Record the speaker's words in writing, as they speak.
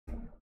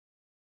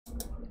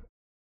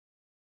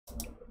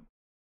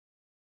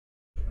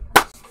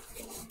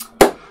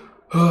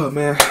Oh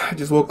man, I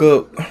just woke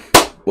up,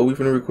 but we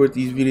finna record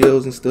these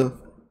videos and stuff.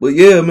 But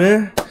yeah,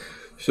 man,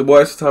 it's your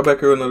boy Skete back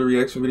here with another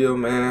reaction video,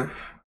 man.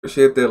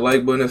 Appreciate that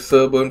like button and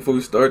sub button before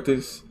we start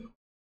this.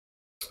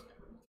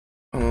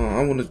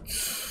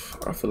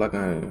 I feel like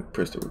I ain't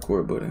pressed the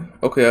record button.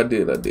 Okay, I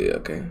did.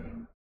 Okay.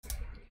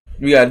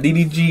 We got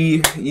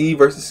DDG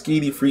versus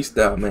Skete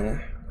freestyle,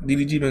 man.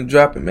 DDG been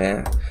dropping,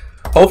 man.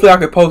 Hopefully I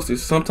can post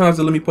this. Sometimes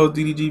they let me post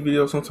DDG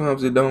videos,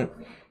 sometimes they don't.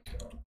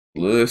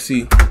 Let's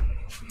see.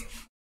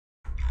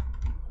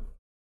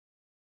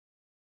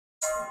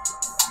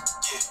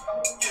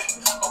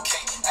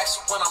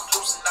 When I'm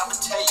losing, I'ma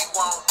tell you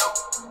I don't know.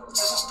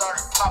 Since I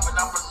started popping,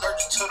 I'm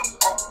allergic to the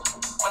broke.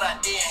 When I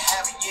didn't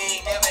have it, you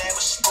ain't never ever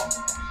spoke.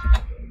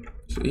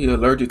 So he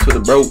allergic to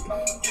the broke.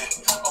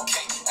 Yeah,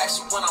 okay.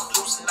 Actually, when I'm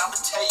losing, I'ma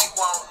tell you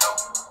I don't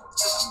know.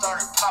 Since I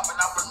started popping,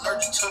 I'm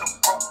allergic to the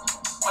broke.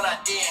 When I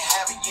didn't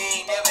have it, you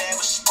ain't never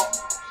ever spoke.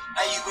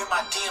 Now you in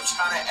my DM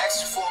trying to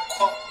ask you for a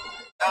quote.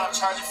 Now I'm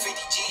charging 50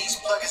 G's.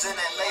 Pluggers in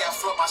LA, I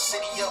flood my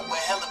city up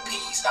with hella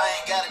peas. I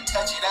ain't gotta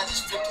touch it, I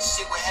just flip the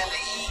shit with hella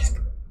ease.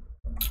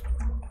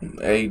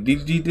 Hey,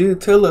 DDG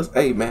did tell us,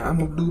 hey man, I'm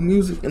gonna do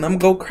music and I'm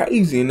gonna go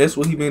crazy, and that's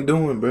what he been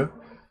doing, bro.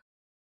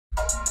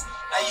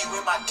 Now you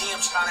in my DM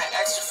trying to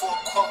ask you for a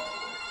quote.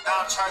 Now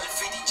I'm charging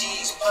 50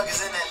 G's.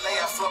 Pluggers in LA,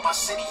 I flood my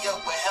city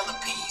up with hella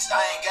peas. I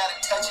ain't gotta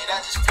touch it, I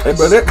just flip. Hey,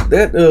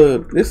 bro,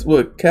 this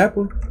what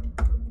Kappa?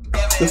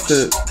 What's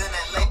the?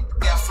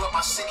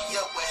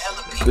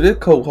 But this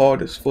cold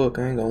hard as fuck.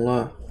 I ain't gonna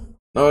lie.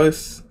 No,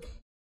 it's.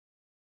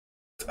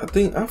 I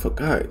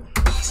forgot.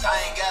 I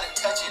ain't gotta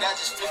touch it, I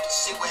just flip the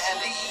shit with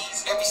hella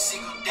ease. Every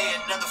single day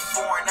another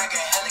foreign, I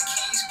got hella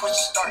keys. Push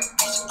start,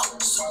 bitch,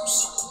 zoom.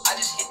 I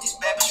just hit this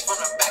bad bitch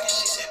from the back and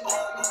she said, ooh.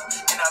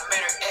 And I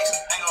met her ex,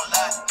 ain't gonna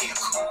lie, he a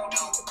cool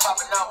dude.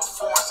 Popping out with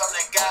foreigns, I'm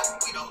that guy,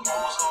 we the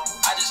hoes.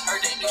 I just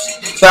heard that new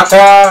shit, they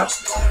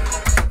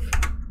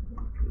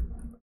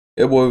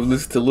that boy was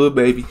listening to Lil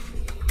Baby.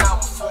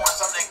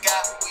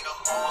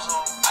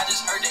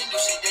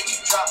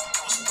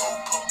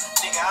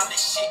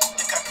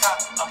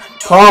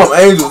 Calm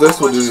Angels, that's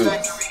what it is.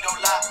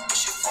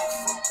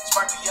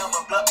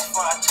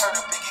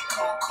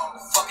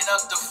 Fucking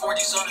up the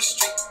 40s on the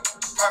street.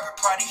 Private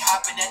party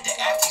hopping at the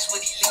afties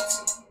with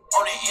elites.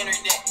 On the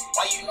internet,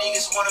 why you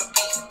niggas wanna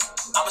beef?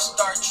 I'ma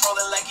start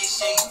trolling like it's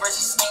Shade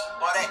versus Skete.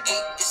 While that 8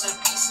 is a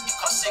beast, it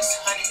cost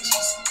 600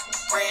 G's.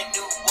 Brand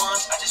new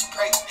ones, I just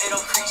pray they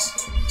don't crease.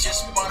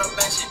 Just bought a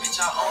mansion, bitch,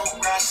 I own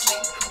where I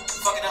sleep.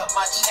 Fucking up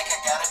my check, I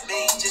got $1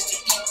 million just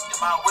to eat. And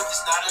my whip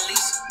is not a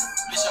lease.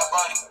 Bitch, I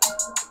bought it.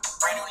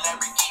 Brand new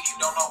Lamborghini,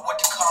 don't know what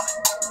to call it.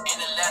 In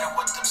Atlanta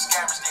with them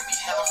scammers, they be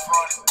hella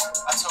frauded.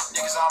 I told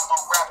niggas I'm a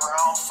rapper, I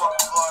don't fuck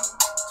with vlog.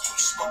 Yeah,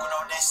 you smoking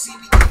on that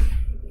CBD.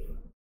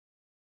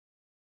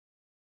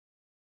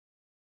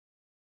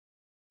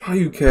 How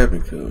you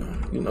capping, cuz?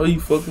 You know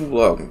you fucking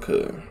vlogging,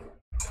 cuz.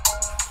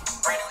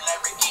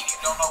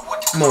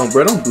 Come on,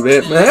 bro, don't do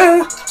that,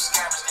 man.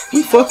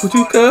 We fuck with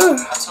you, cuz.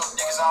 I told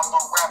niggas I'm a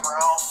rapper, I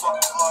don't fuck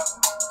with vlog.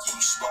 Yeah,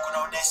 you smoking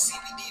on that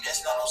CBD,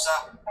 that's not no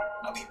zop.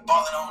 I be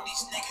balling on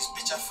these niggas,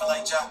 bitch, I feel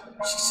like Ja.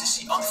 She said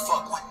she only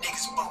fuck with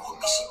niggas, but with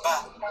me she buy.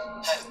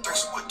 Had a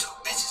thirst with 2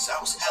 bitches, I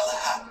was hella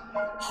hot.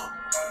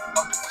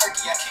 Up the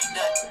perky, I can't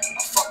nut.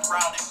 I fucked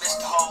around and missed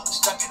the hole,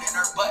 stuck it in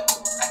her butt.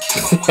 I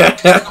came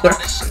up with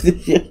that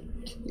shit.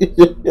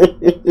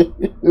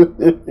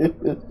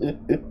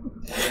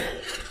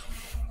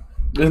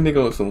 That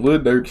nigga on some Lil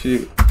Durk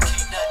shit.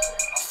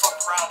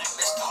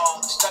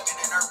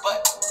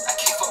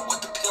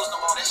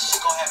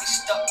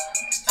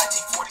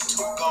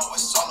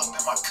 It's all up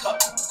in my cup.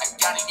 I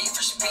got a need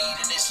for speed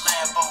in this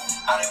Lambo.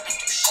 I done been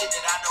through shit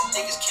that I know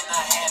niggas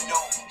cannot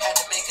handle. Had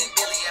to make a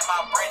million in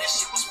my brain, that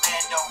shit was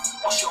mando.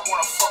 Once you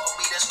wanna fuck with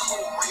me, that's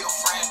cool, real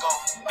frango.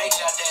 Make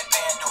out that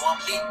bando, I'm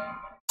lit.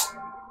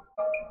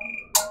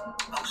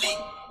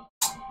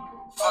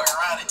 Fuck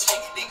around and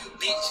take a nigga,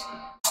 bitch.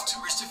 I'm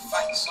too rich to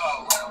fight, so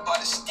I run up by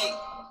the stick.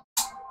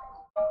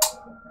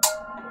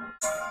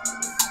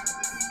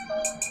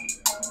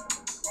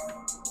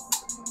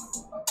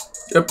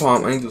 That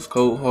Palm Angels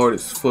cold hard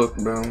as fuck,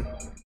 bro.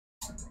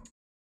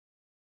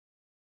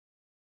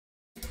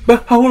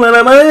 But whole lot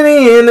of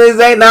money and this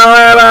ain't no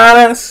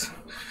about us.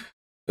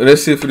 So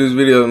that's it for this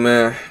video,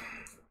 man.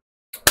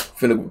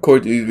 Finna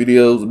record these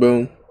videos,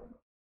 bro.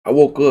 I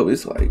woke up,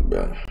 it's like,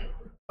 bro.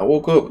 I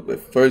woke up the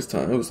first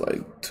time, it was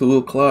like 2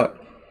 o'clock.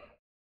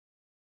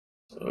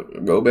 So I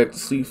go back to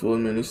sleep for a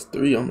minute, it's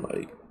 3. I'm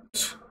like,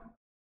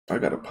 I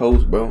gotta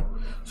post, bro.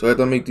 So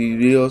after I make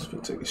these videos, I'm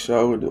gonna take a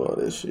shower, do all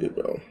that shit,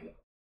 bro.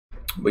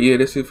 But yeah,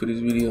 that's it for this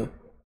video.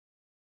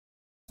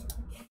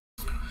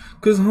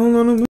 Cause hold on a minute.